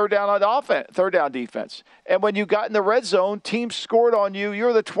 32nd and third down defense. And when you got in the red zone, teams scored on you. You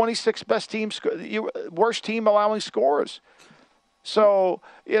were the 26th best team, worst team allowing scores. So,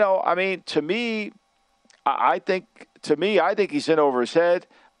 I mean, to me, I think he's in over his head.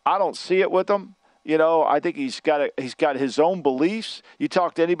 I don't see it with him. I think he's got his own beliefs. You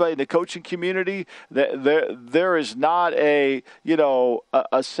talk to anybody in the coaching community, there is not a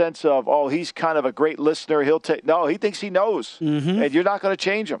sense of, he's kind of a great listener. No, he thinks he knows, and you're not going to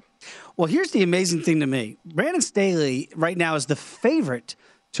change him. Well, here's the amazing thing to me. Brandon Staley right now is the favorite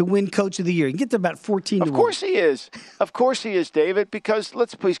to win Coach of the Year. You can get to about 14 to 1. Of course he is. Of course he is, David, because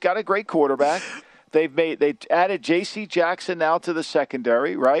he's got a great quarterback. They added J.C. Jackson now to the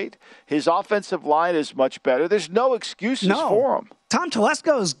secondary, right? His offensive line is much better. There's no excuses for him. Tom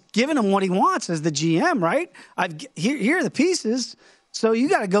Telesco's giving him what he wants as the GM, right? Here are the pieces, so you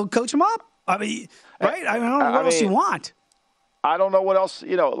got to go coach him up. I mean, right? I don't know what else you want. I don't know what else.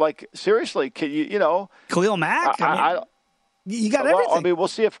 Seriously, can you? Khalil Mack. You got everything. I mean, we'll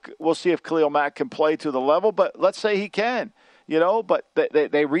see if Khalil Mack can play to the level, but let's say he can. But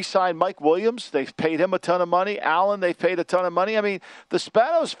they re-signed Mike Williams. They've paid him a ton of money. Allen, they've paid a ton of money. I mean, the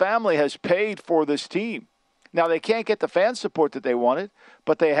Spanos family has paid for this team. Now, they can't get the fan support that they wanted,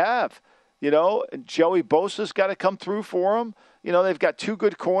 but they have. And Joey Bosa's got to come through for them. They've got two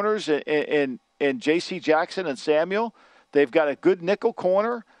good corners in J.C. Jackson and Samuel. They've got a good nickel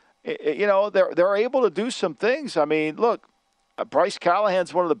corner. They're able to do some things. I mean, look. Bryce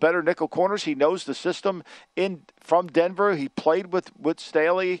Callahan's one of the better nickel corners. He knows the system from Denver. He played with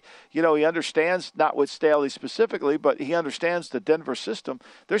Staley. He understands, not with Staley specifically, but he understands the Denver system.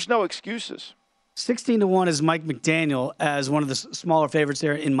 There's no excuses. 16 to 1 is Mike McDaniel as one of the smaller favorites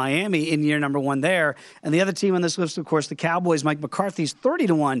there in Miami in year number 1 there. And the other team on this list, of course, the Cowboys. Mike McCarthy's 30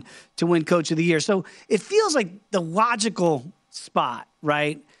 to 1 to win Coach of the Year. So it feels like the logical spot,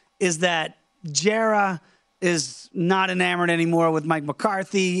 right, is that Jera is not enamored anymore with Mike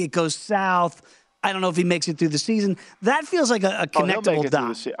McCarthy. It goes south. I don't know if he makes it through the season. That feels like a connectable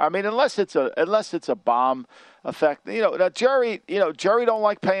dot. I mean, unless it's a bomb effect. Now Jerry don't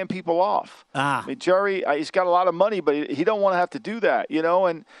like paying people off. I mean, Jerry, he's got a lot of money, but he don't want to have to do that.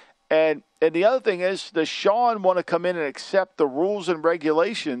 And the other thing is, does Sean want to come in and accept the rules and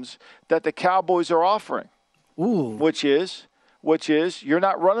regulations that the Cowboys are offering? Ooh. Which is you're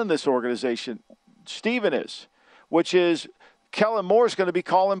not running this organization. Steven is, which is Kellen Moore is going to be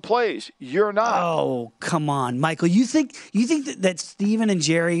calling plays. You're not. Oh, come on, Michael. You think that Steven and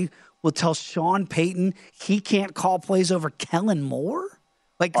Jerry will tell Sean Payton he can't call plays over Kellen Moore?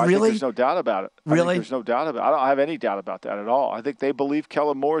 Like, I really? think there's no doubt about it. Really? There's no doubt about it. I don't have any doubt about that at all. I think they believe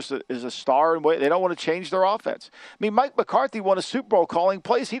Kellen Moore is a star, and they don't want to change their offense. I mean, Mike McCarthy won a Super Bowl calling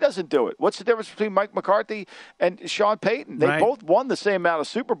plays. He doesn't do it. What's the difference between Mike McCarthy and Sean Payton? They both won the same amount of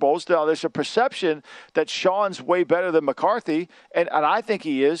Super Bowls. Now, there's a perception that Sean's way better than McCarthy, and I think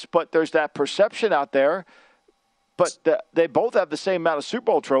he is, but there's that perception out there. But they both have the same amount of Super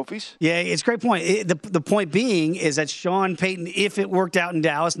Bowl trophies. Yeah, it's a great point. The point being is that Sean Payton, if it worked out in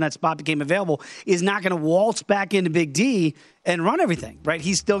Dallas and that spot became available, is not going to waltz back into Big D and run everything, right?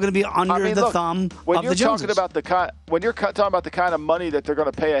 He's still going to be under the thumb of the Joneses. When you're talking about the kind of money that they're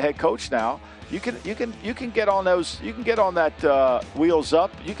going to pay a head coach now, you can get on those. You can get on that wheels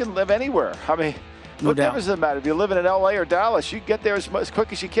up. You can live anywhere. I mean, what difference does it matter if you're living in L.A. or Dallas? You can get there as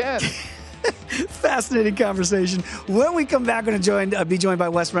quick as you can. Fascinating conversation. When we come back, we're going to be joined by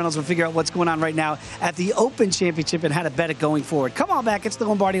Wes Reynolds. We'll figure out what's going on right now at the Open Championship and how to bet it going forward. Come on back. It's the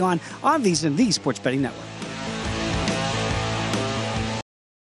Lombardi Line on VSiN, the Sports Betting Network.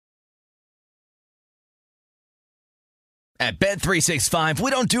 At Bet365, we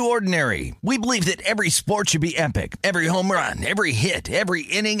don't do ordinary. We believe that every sport should be epic. Every home run, every hit, every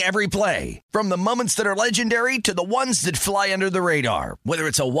inning, every play. From the moments that are legendary to the ones that fly under the radar. Whether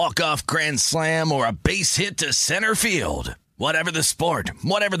it's a walk-off grand slam or a base hit to center field. Whatever the sport,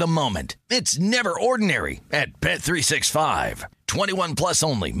 whatever the moment. It's never ordinary at Bet365. 21 plus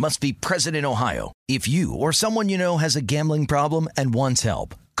only. Must be present in Ohio. If you or someone you know has a gambling problem and wants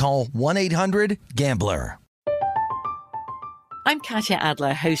help, call 1-800-GAMBLER. I'm Katya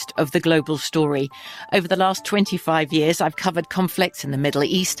Adler, host of The Global Story. Over the last 25 years, I've covered conflicts in the Middle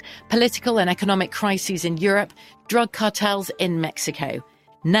East, political and economic crises in Europe, drug cartels in Mexico.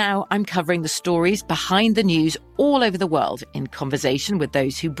 Now I'm covering the stories behind the news all over the world in conversation with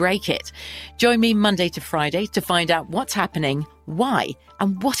those who break it. Join me Monday to Friday to find out what's happening, why,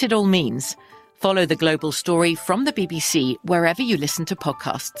 and what it all means. Follow The Global Story from the BBC wherever you listen to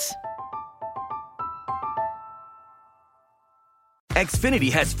podcasts. Xfinity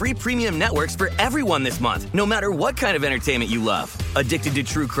has free premium networks for everyone this month, no matter what kind of entertainment you love. Addicted to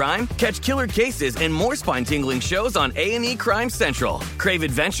true crime? Catch killer cases and more spine-tingling shows on A&E Crime Central. Crave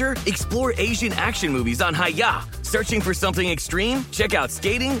adventure? Explore Asian action movies on Hi-Ya. Searching for something extreme? Check out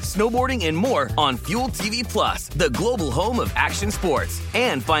skating, snowboarding, and more on Fuel TV Plus, the global home of action sports.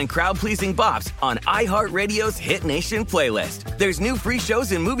 And find crowd-pleasing bops on iHeartRadio's Hit Nation playlist. There's new free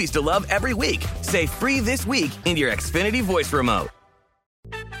shows and movies to love every week. Say free this week in your Xfinity voice remote.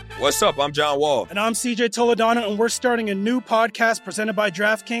 What's up? I'm John Wall. And I'm CJ Toledano, and we're starting a new podcast presented by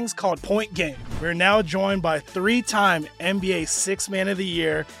DraftKings called Point Game. We're now joined by three-time NBA Sixth Man of the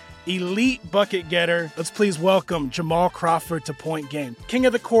Year, elite bucket getter. Let's please welcome Jamal Crawford to Point Game. King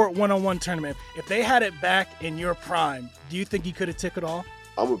of the Court one-on-one tournament. If they had it back in your prime, do you think you could have took it all?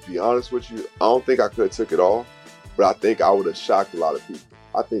 I'm going to be honest with you. I don't think I could have took it all, but I think I would have shocked a lot of people.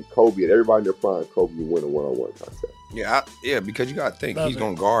 I think Kobe and everybody in their prime, Kobe would win a one-on-one contest. Yeah, because you got to think he's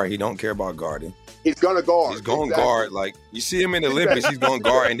going to guard. He don't care about guarding. He's going to guard. He's going to guard. Like, you see him in the Olympics, he's going to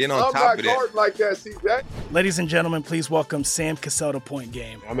guard. And then on top of that. Like that, see that? Ladies and gentlemen, please welcome Sam Cassell to Point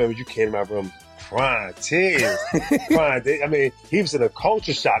Game. I remember you came out from crying, tears. I mean, he was in a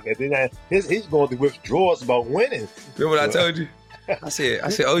culture shock. And then he's going through withdrawals about winning. Remember what I told you? I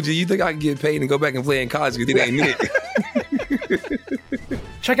said, OG, you think I can get paid and go back and play in college because it ain't it?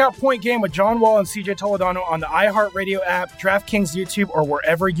 Check out Point Game with John Wall and CJ Toledano on the iHeartRadio app, DraftKings YouTube, or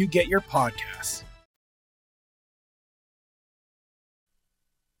wherever you get your podcasts.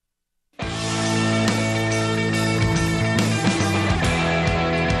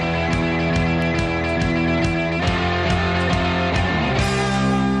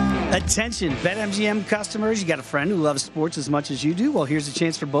 Attention, BetMGM customers, you got a friend who loves sports as much as you do? Well, here's a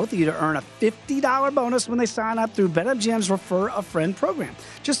chance for both of you to earn a $50 bonus when they sign up through BetMGM's Refer a Friend program.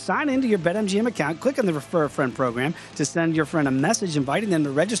 Just sign into your BetMGM account, click on the Refer a Friend program to send your friend a message inviting them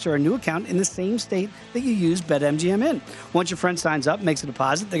to register a new account in the same state that you use BetMGM in. Once your friend signs up, makes a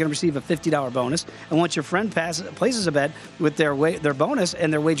deposit, they're going to receive a $50 bonus. And once your friend places a bet with their bonus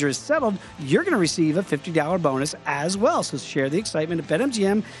and their wager is settled, you're going to receive a $50 bonus as well. So share the excitement at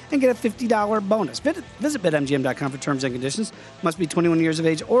BetMGM and get a $50 bonus. Visit BetMGM.com for terms and conditions. Must be 21 years of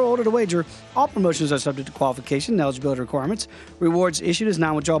age or older to wager. All promotions are subject to qualification and eligibility requirements. Rewards issued as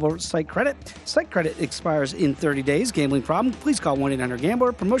non-withdrawable site credit. Site credit expires in 30 days. Gambling problem? Please call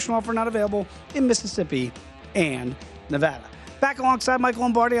 1-800-GAMBLER. Promotional offer not available in Mississippi and Nevada. Back alongside Michael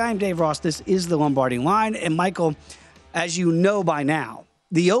Lombardi, I am Dave Ross. This is the Lombardi Line. And Michael, as you know by now,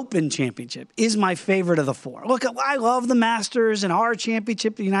 the Open Championship is my favorite of the four. Look, I love the Masters and our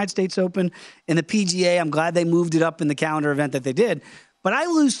championship, the United States Open, and the PGA. I'm glad they moved it up in the calendar event that they did. But I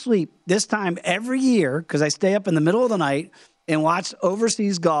lose sleep this time every year because I stay up in the middle of the night and watch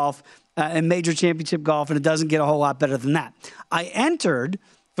overseas golf and major championship golf, and it doesn't get a whole lot better than that. I entered,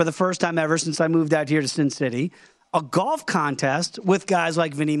 for the first time ever since I moved out here to Sin City, a golf contest with guys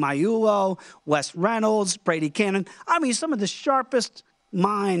like Vinny Maiulo, Wes Reynolds, Brady Cannon. I mean, some of the sharpest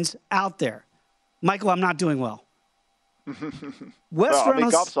minds out there. Michael, I'm not doing well.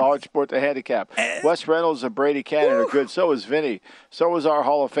 Reynolds, golf's a hard sport to handicap. Wes Reynolds and Brady Cannon are good. So is Vinny. So is our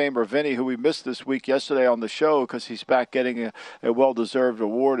Hall of Famer Vinny, who we missed this week yesterday on the show because he's back getting a well-deserved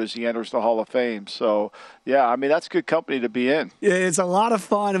award as he enters the Hall of Fame. So, yeah, I mean, that's good company to be in. It's a lot of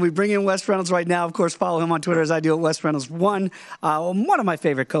fun, and we bring in Wes Reynolds right now. Of course, follow him on Twitter as I do at Wes Reynolds 1. One of my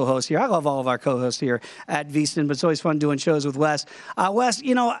favorite co-hosts here. I love all of our co-hosts here at VSiN, but it's always fun doing shows with Wes. Wes,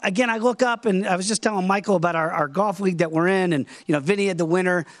 you know, again, I look up, and I was just telling Michael about our golf league that we're in, and, you know, Vinny had the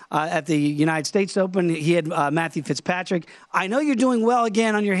winner at the United States Open. He had Matthew Fitzpatrick. I know you're doing well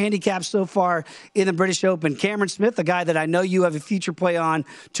again on your handicap so far in the British Open. Cameron Smith, a guy that I know you have a future play on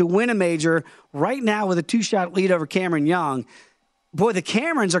to win a major, right now with a 2-shot lead over Cameron Young. Boy, the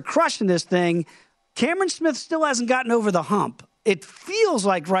Camerons are crushing this thing. Cameron Smith still hasn't gotten over the hump. It feels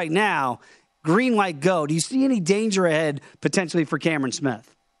like right now, green light go. Do you see any danger ahead potentially for Cameron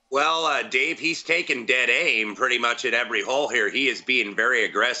Smith? Well, Dave, he's taken dead aim pretty much at every hole here. He is being very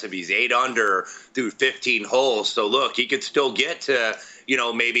aggressive. He's 8 under through 15 holes. So, look, he could still get to, you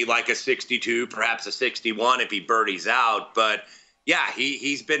know, maybe like a 62, perhaps a 61 if he birdies out. But, Yeah,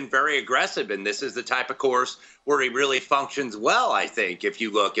 he's been very aggressive, and this is the type of course where he really functions well, I think. If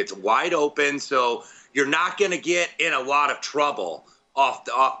you look, it's wide open, so you're not going to get in a lot of trouble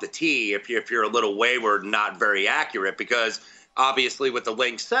off the tee if you're a little wayward and not very accurate, because obviously with the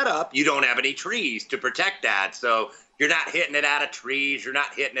link setup, you don't have any trees to protect that. So you're not hitting it out of trees. You're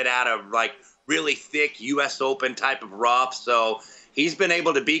not hitting it out of like really thick U.S. Open type of rough. So he's been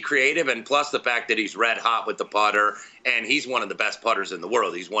able to be creative, and plus the fact that he's red hot with the putter, and he's one of the best putters in the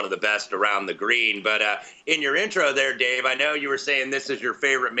world. He's one of the best around the green. But in your intro there, Dave, I know you were saying this is your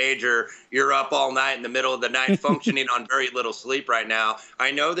favorite major. You're up all night in the middle of the night functioning on very little sleep right now. I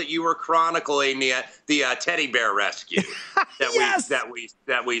know that you were chronicling the teddy bear rescue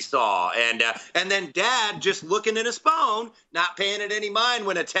that we saw. And then Dad just looking at his phone, not paying it any mind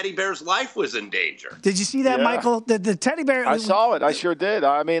when a teddy bear's life was in danger. Did you see that, Michael? The teddy bear. I saw it. I sure did.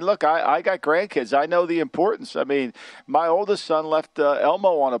 I mean, look, I got grandkids. I know the importance. I mean, my oldest son left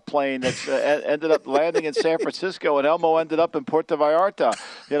Elmo on a plane that ended up landing in San Francisco, and Elmo ended up in Puerto Vallarta.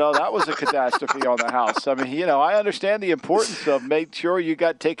 You know, that was a catastrophe on the house. I mean, you know, I understand the importance of make sure you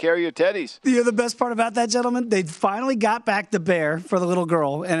take care of your teddies. You know the best part about that, gentlemen? They finally got back the bear for the little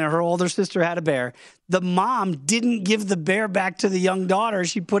girl, and her older sister had a bear. The mom didn't give the bear back to the young daughter.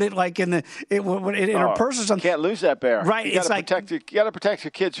 She put it like in her purse or something. You can't lose that bear. Right. You got to protect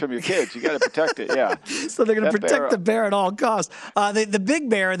your kids from your kids. You got to protect it. Yeah. So they're going to protect the bear at all costs. The big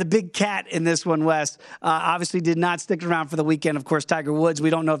bear, the big cat in this one, Wes, obviously did not stick around for the weekend. Of course, Tiger Woods. We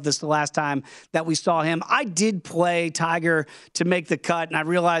don't know if this is the last time that we saw him. I did play Tiger to make the cut, and I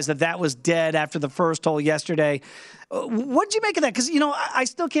realized that was dead after the first hole yesterday. What did you make of that? Because, you know, I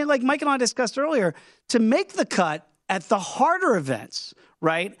still can't, like Mike and I discussed earlier, to make the cut at the harder events,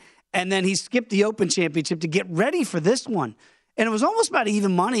 right? And then he skipped the Open Championship to get ready for this one. And it was almost about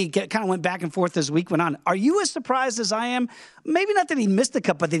even money. Kind of went back and forth as the week went on. Are you as surprised as I am? Maybe not that he missed the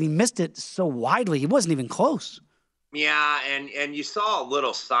cut, but that he missed it so widely. He wasn't even close. Yeah, and you saw a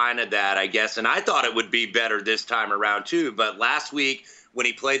little sign of that, I guess. And I thought it would be better this time around, too. But last week, when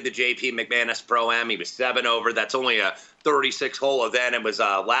he played the J.P. McManus Pro-Am, he was 7 over. That's only a 36-hole event. It was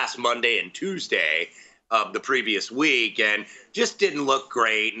last Monday and Tuesday of the previous week, and just didn't look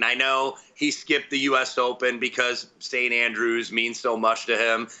great. And I know he skipped the U.S. Open because St. Andrews means so much to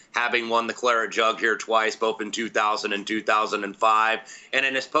him, having won the Claret Jug here twice, both in 2000 and 2005. And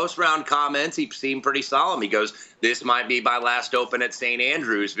in his post-round comments, he seemed pretty solemn. He goes, this might be my last Open at St.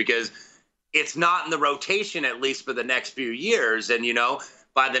 Andrews, because it's not in the rotation, at least for the next few years. And, you know,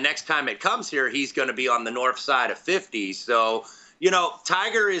 by the next time it comes here, he's going to be on the north side of 50. So, you know,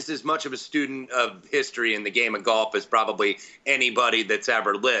 Tiger is as much of a student of history in the game of golf as probably anybody that's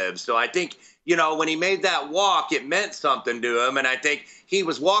ever lived. So I think, you know, when he made that walk, it meant something to him. And I think he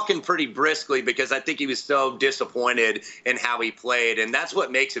was walking pretty briskly because I think he was so disappointed in how he played. And that's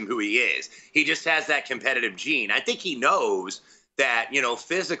what makes him who he is. He just has that competitive gene. I think he knows that, you know,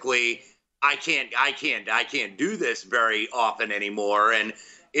 physically, I can't do this very often anymore. And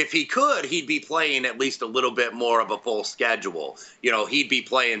if he could, he'd be playing at least a little bit more of a full schedule. You know, he'd be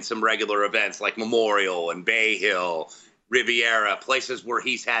playing some regular events like Memorial and Bay Hill, Riviera, places where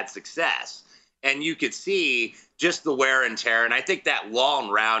he's had success. And you could see just the wear and tear. And I think that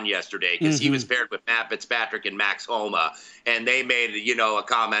long round yesterday, because he was paired with Matt Fitzpatrick and Max Homa, and they made, you know, a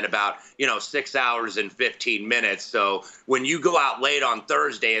comment about, you know, 6 hours and 15 minutes. So when you go out late on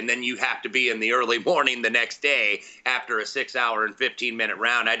Thursday and then you have to be in the early morning the next day after a 6 hour and 15-minute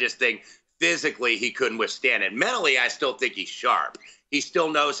round, I just think physically he couldn't withstand it. Mentally, I still think he's sharp. He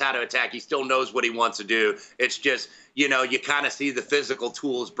still knows how to attack. He still knows what he wants to do. It's just, you know, you kind of see the physical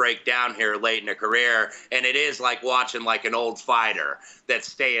tools break down here late in a career, and it is like watching like an old fighter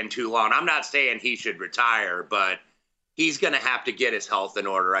that's staying too long. I'm not saying he should retire, but he's going to have to get his health in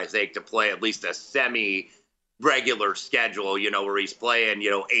order, I think, to play at least a semi-regular schedule, you know, where he's playing,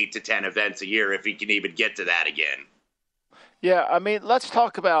 you know, 8 to 10 events a year, if he can even get to that again. Yeah, I mean, let's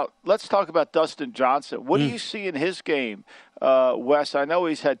talk about Dustin Johnson. What do you see in his game, Wes? I know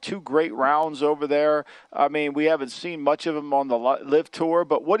he's had 2 great rounds over there. I mean, we haven't seen much of him on the Live Tour,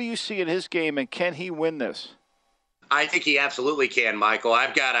 but what do you see in his game, and can he win this? I think he absolutely can, Michael.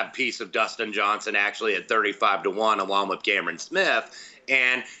 I've got a piece of Dustin Johnson actually at 35-1 along with Cameron Smith,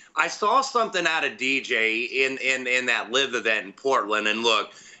 and I saw something out of DJ in that Live event in Portland, and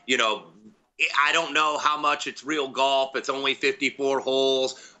look, you know, I don't know how much it's real golf. It's only 54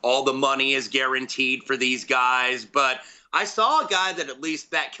 holes. all the money is guaranteed for these guys. But I saw a guy that at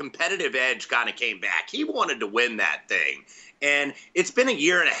least that competitive edge kind of came back. He wanted to win that thing. And it's been a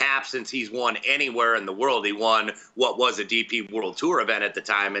year and a half since he's won anywhere in the world. He won what was a DP World Tour event at the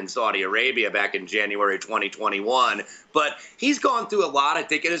time in Saudi Arabia back in January 2021. But he's gone through a lot, I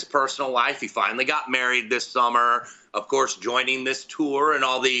think, in his personal life. He finally got married this summer, of course, joining this tour and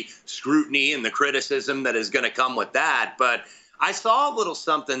all the scrutiny and the criticism that is going to come with that. But I saw a little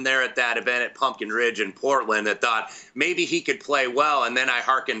something there at that event at Pumpkin Ridge in Portland that thought maybe he could play well. And then I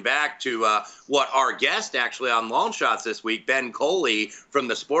hearkened back to what our guest actually on Long Shots this week, Ben Coley from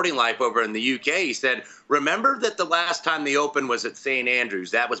the Sporting Life over in the UK, he said, remember that the last time the Open was at St.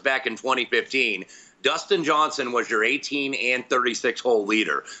 Andrews, that was back in 2015. Dustin Johnson was your 18 and 36-hole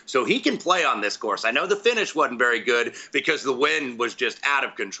leader. So he can play on this course. I know the finish wasn't very good because the wind was just out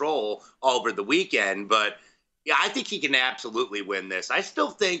of control over the weekend, but yeah, I think he can absolutely win this. I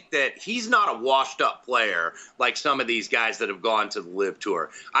still think that he's not a washed-up player like some of these guys that have gone to the LIV Tour.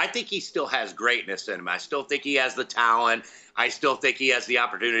 I think he still has greatness in him. I still think he has the talent. I still think he has the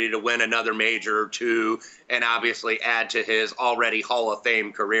opportunity to win another major or two and obviously add to his already Hall of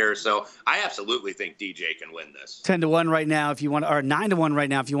Fame career. So I absolutely think DJ can win this. 10-1 right now if you want, or 9-1 right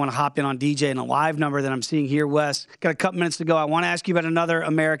now if you want to hop in on DJ and a live number that I'm seeing here, Wes. Got a couple minutes to go. I want to ask you about another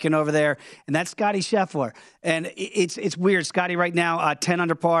American over there, and that's Scotty Scheffler. And it's weird. Scotty right now 10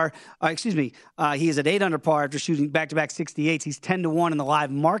 under par. He is at 8 under par after shooting back-to-back 68s. He's 10-1 in the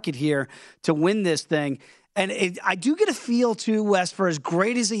live market here to win this thing. And I do get a feel, too, Wes, for as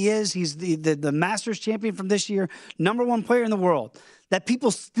great as he is, he's the Masters champion from this year, number one player in the world, that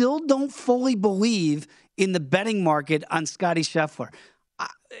people still don't fully believe in the betting market on Scotty Scheffler.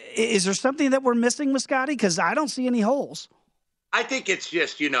 Is there something that we're missing with Scotty? Because I don't see any holes. I think it's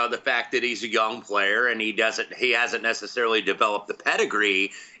just, the fact that he's a young player and he hasn't necessarily developed the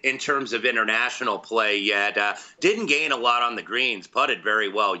pedigree in terms of international play yet. Didn't gain a lot on the greens, putted very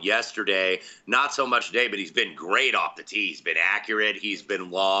well yesterday. Not so much today, but he's been great off the tee. He's been accurate. He's been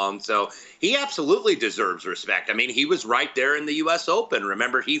long. So he absolutely deserves respect. I mean, he was right there in the U.S. Open.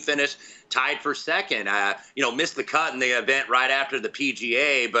 Remember, he finished tied for second. Missed the cut in the event right after the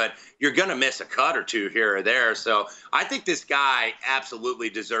PGA, but you're going to miss a cut or two here or there. So I think this guy absolutely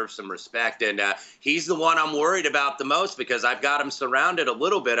deserves some respect. And he's the one I'm worried about the most because I've got him surrounded a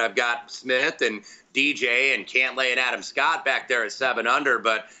little bit. I've got Smith and DJ and Cantlay and Adam Scott back there at 7 under,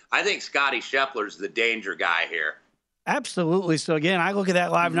 but I think Scotty Scheffler's the danger guy here. Absolutely. So, again, I look at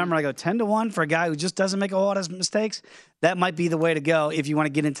that live number, I go 10-1 for a guy who just doesn't make a lot of mistakes. That might be the way to go if you want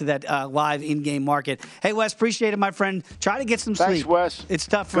to get into that live in-game market. Hey, Wes, appreciate it, my friend. Try to get some sleep. Thanks, Wes. It's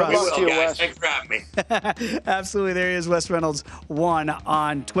tough for us. Good luck to you, Wes. Thanks for having me. Absolutely. There he is, Wes Reynolds 1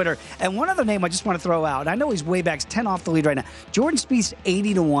 on Twitter. And one other name I just want to throw out. I know he's way back, 10 off the lead right now. Jordan Spieth's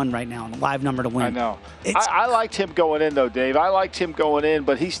 80-1 right now on the live number to win. I know. I liked him going in, though, Dave. I liked him going in,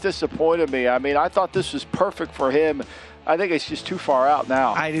 but he's disappointed me. I mean, I thought this was perfect for him. I think it's just too far out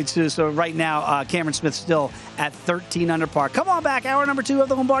now. I do, too. So right now, Cameron Smith still at 13 under par. Come on back. Hour number 2 of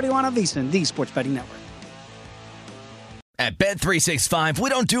the Lombardi Line on VSiN, the Sports Betting Network. At Bet365, we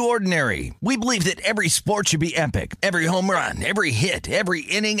don't do ordinary. We believe that every sport should be epic. Every home run, every hit, every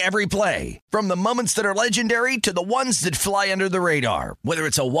inning, every play. From the moments that are legendary to the ones that fly under the radar. Whether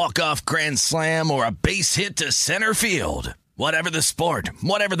it's a walk-off grand slam or a base hit to center field. Whatever the sport,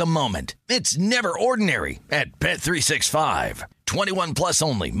 whatever the moment, it's never ordinary at Bet365. 21 plus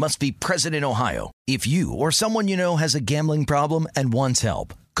only. Must be present in Ohio. If you or someone you know has a gambling problem and wants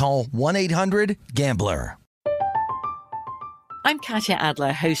help, call 1-800-GAMBLER. I'm Katya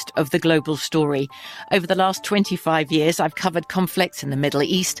Adler, host of The Global Story. Over the last 25 years, I've covered conflicts in the Middle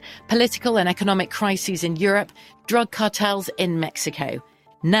East, political and economic crises in Europe, drug cartels in Mexico.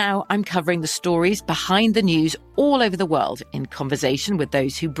 Now I'm covering the stories behind the news all over the world in conversation with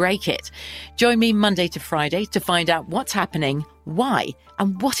those who break it. Join me Monday to Friday to find out what's happening, why,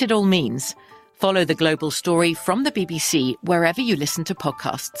 and what it all means. Follow The Global Story from the BBC wherever you listen to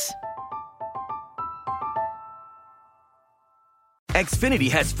podcasts. Xfinity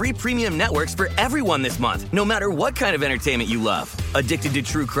has free premium networks for everyone this month, no matter what kind of entertainment you love. Addicted to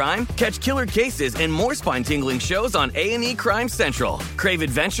true crime? Catch killer cases and more spine-tingling shows on A&E Crime Central. Crave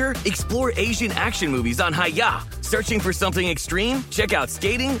adventure? Explore Asian action movies on Hi-YAH. Searching for something extreme? Check out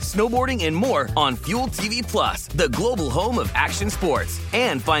skating, snowboarding, and more on Fuel TV Plus, the global home of action sports.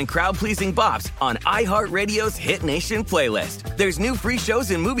 And find crowd-pleasing bops on iHeartRadio's Hit Nation playlist. There's new free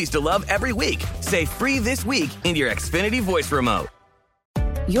shows and movies to love every week. Say free this week in your Xfinity voice remote.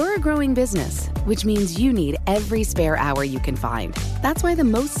 You're a growing business, which means you need every spare hour you can find. That's why the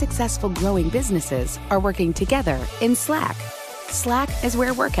most successful growing businesses are working together in Slack. Slack is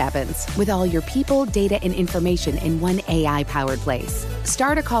where work happens, with all your people, data, and information in one AI-powered place.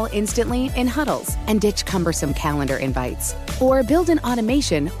 Start a call instantly in huddles and ditch cumbersome calendar invites. Or build an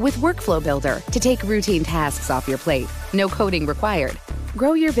automation with Workflow Builder to take routine tasks off your plate. No coding required.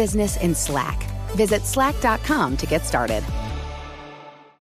 Grow your business in Slack. Visit slack.com to get started.